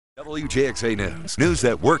WGXA News. News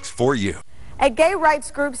that works for you. A gay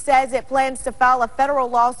rights group says it plans to file a federal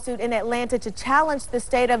lawsuit in Atlanta to challenge the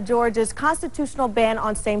state of Georgia's constitutional ban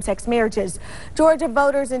on same-sex marriages. Georgia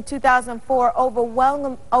voters in 2004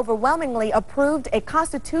 overwhelmingly approved a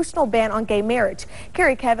constitutional ban on gay marriage.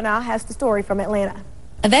 Carrie Kavanaugh has the story from Atlanta.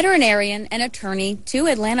 A veterinarian, an attorney, 2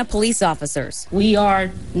 Atlanta police officers. We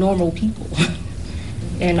are normal people,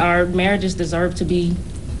 and our marriages deserve to be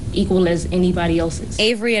equal as anybody else's.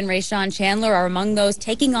 Avery and Rayshawn Chandler are among those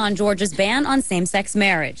taking on Georgia's ban on same-sex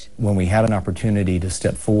marriage. When we had an opportunity to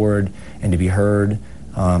step forward and to be heard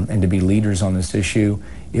and to be leaders on this issue,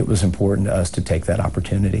 it was important to us to take that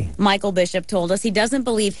opportunity. Michael Bishop told us he doesn't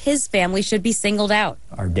believe his family should be singled out.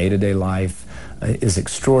 Our day-to-day life is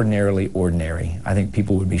extraordinarily ordinary. I think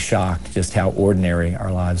people would be shocked just how ordinary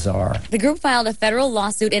our lives are. The group filed a federal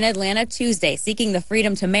lawsuit in Atlanta Tuesday seeking the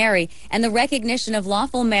freedom to marry and the recognition of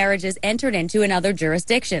lawful marriages entered into in other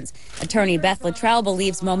jurisdictions. Attorney Beth Luttrell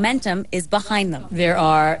believes momentum is behind them.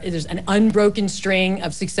 There's an unbroken string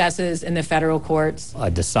of successes in the federal courts. A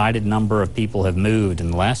decided number of people have moved in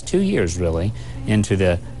the last 2 years, really, into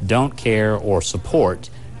the don't care or support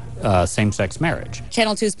same-sex marriage.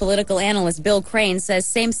 Channel 2's political analyst Bill Crane says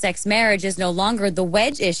same-sex marriage is no longer the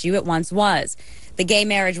wedge issue it once was. The gay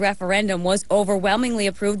marriage referendum was overwhelmingly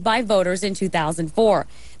approved by voters in 2004.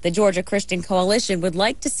 The Georgia Christian Coalition would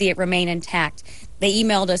like to see it remain intact. They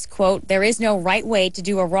emailed us, quote, "There is no right way to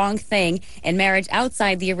do a wrong thing, and marriage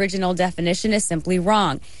outside the original definition is simply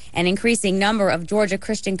wrong. An increasing number of Georgia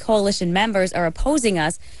Christian Coalition members are opposing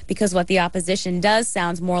us because what the opposition does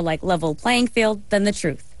sounds more like level playing field than the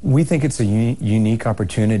truth." We think it's a unique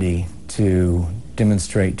opportunity to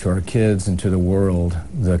demonstrate to our kids and to the world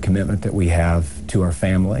the commitment that we have to our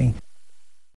family.